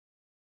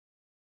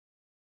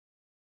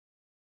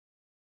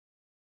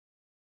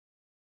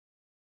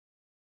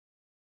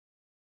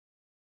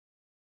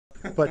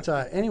But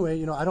anyway,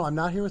 you know, I'm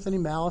not here with any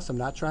malice. I'm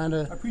not trying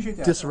to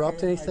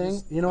disrupt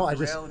anything. You know, the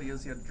reality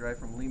is you had to drive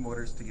from Lee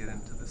Motors to get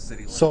into the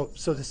city limits.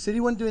 So the city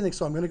wouldn't do anything.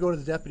 So I'm going to go to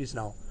the deputies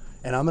now,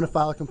 and I'm going to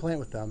file a complaint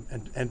with them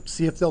and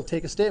see if they'll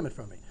take a statement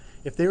from me.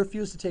 If they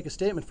refuse to take a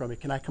statement from me,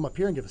 can I come up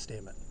here and give a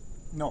statement?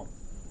 No.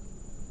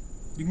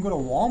 You can go to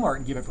Walmart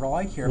and give it for all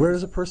I care. Where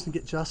does a person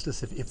get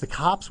justice if the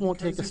cops won't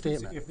take a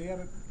statement? If they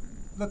have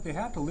look, they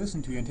have to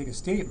listen to you and take a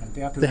statement.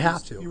 They have to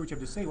hear what you have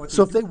to say.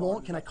 So if they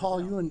won't, can I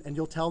call you and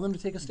you'll tell them to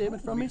take a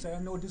statement from me? Because I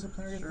have no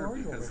disciplinary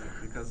authority over them.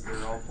 Because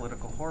they're all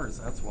political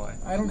whores, that's why.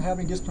 I don't have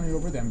any disciplinary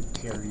over them,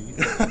 Terry.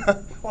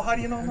 Well, how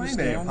do you know my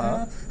name,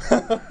 huh?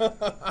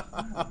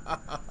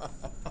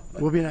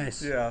 We'll be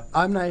nice. Yeah.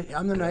 I'm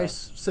the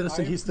nice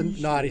citizen. He's the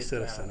naughty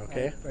citizen.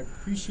 Okay. I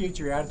appreciate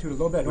your attitude a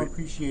little bit. I don't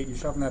appreciate you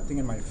shoving that thing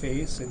in my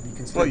face and be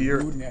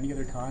considered rude in any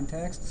other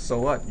context. So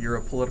what? You're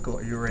a public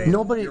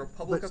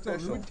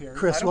official.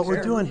 Chris, what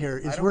we're doing here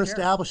is we're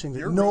establishing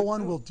that no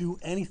one will do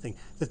anything.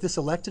 That this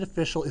elected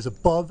official is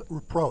above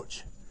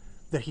reproach.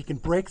 That he can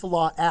break the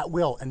law at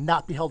will and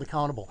not be held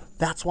accountable.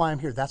 That's why I'm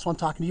here. That's why I'm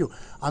talking to you.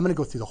 I'm going to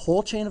go through the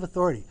whole chain of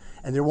authority,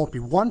 and there won't be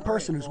one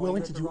person who's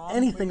willing to do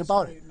anything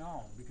about it.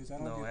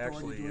 No,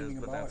 actually he is,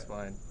 but that's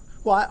fine.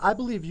 Well, I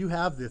believe you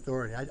have the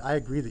authority. I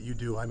agree that you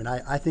do. I mean,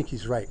 I think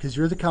he's right, because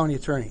you're the county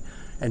attorney,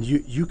 and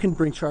you can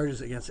bring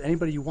charges against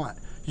anybody you want.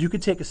 You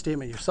could take a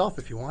statement yourself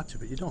if you want to,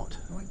 but you don't.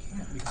 No, I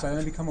can't, because I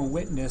then become a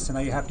witness, and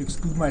I have to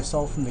exclude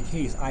myself from the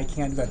case. I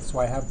can't do that. That's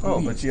why I have police.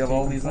 Oh, but you have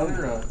all these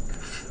other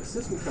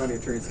assistant county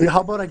attorneys. Yeah,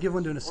 how about I give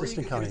one to an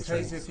assistant county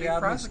attorney? If you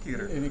have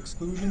an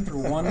exclusion for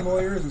one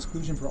lawyer, is an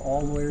exclusion for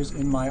all lawyers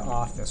in my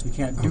office. We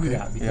can't do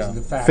that because of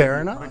the fact.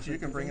 Fair enough. But you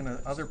can bring in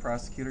another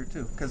prosecutor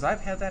too, because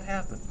I've had that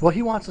happen. Well,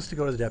 he wants us to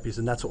go to the deputies,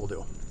 and that's what we'll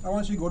do. I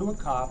want you to go to a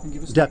cop and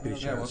give us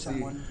deputies. Yeah, well,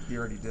 see, he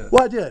already did.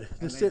 Well, I did.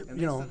 And they said they're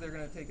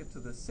going to take it to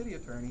the city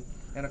attorney,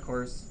 and of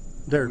course,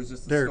 it was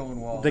just a stone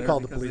wall. They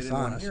called the because police they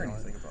didn't on want us. to hear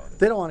anything about it.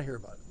 They don't want to hear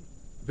about it.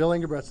 Bill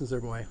Ingebrigtsen's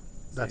their boy.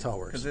 That's how it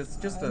works. It's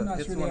just I'm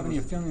not sure they have any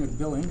feeling with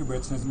Bill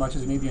Ingebrigtsen as much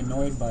as they may be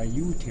annoyed by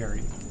you,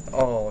 Terry.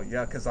 Oh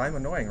yeah, because I'm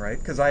annoying, right?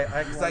 Because I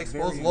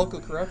expose local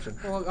corruption.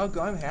 Well,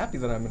 I'm happy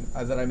that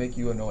I make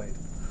you annoyed.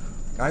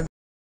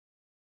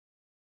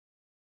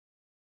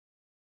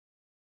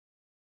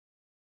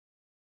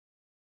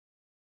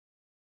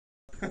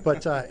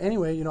 But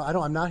anyway, you know,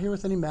 I'm not here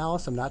with any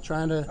malice. I'm not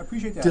trying to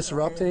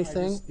disrupt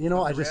anything. You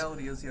know, the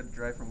reality is you had to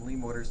drive from Lee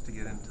Motors to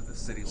get into the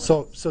city limits.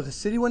 So the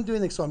city wouldn't do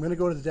anything. So I'm going to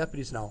go to the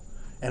deputies now,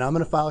 and I'm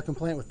going to file a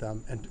complaint with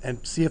them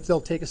and see if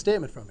they'll take a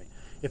statement from me.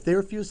 If they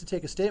refuse to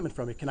take a statement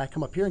from me, can I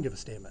come up here and give a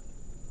statement?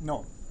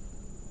 No.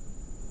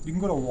 You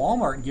can go to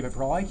Walmart and give it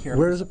for all I care.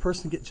 Where does a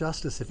person get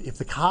justice if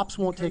the cops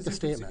won't take a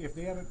statement? If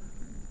they have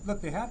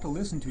look, they have to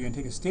listen to you and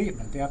take a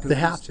statement. They have to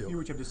hear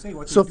what you have to say.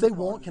 So if they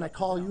won't, can I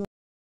call you?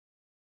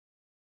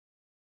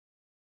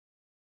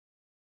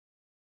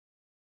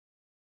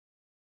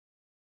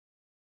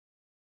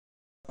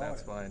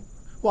 That's fine.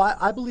 Well,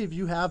 I believe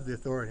you have the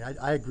authority.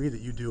 I agree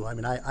that you do. I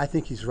mean, I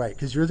think he's right,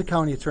 because you're the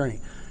county attorney,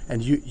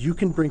 and you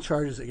can bring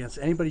charges against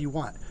anybody you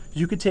want.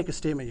 You could take a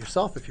statement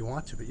yourself if you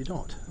want to, but you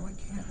don't. No, I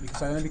can't,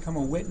 because I then become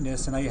a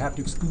witness, and I have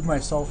to exclude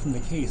myself from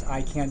the case.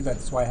 I can't do that.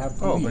 That's why I have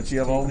police. Oh, but you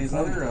have all these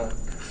other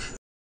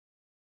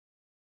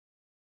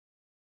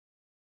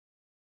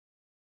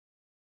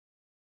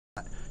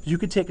You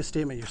could take a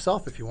statement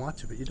yourself if you want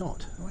to, but you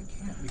don't. No, I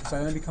can't, because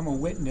I then become a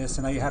witness,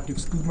 and I have to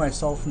exclude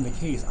myself from the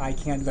case. I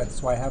can't do that.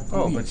 That's why I have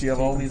police. Oh, but you have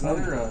all these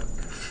other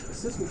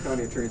assistant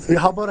county attorneys. Yeah,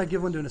 how about I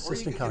give one to an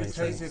assistant county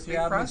attorney? If you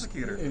have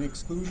an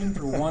exclusion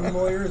for one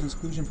lawyer, is an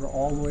exclusion for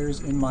all lawyers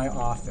in my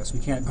office.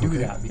 We can't do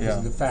that because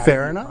of the fact.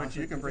 Fair enough. But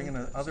you can bring in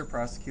another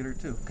prosecutor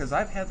too, because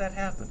I've had that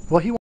happen. Well,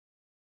 he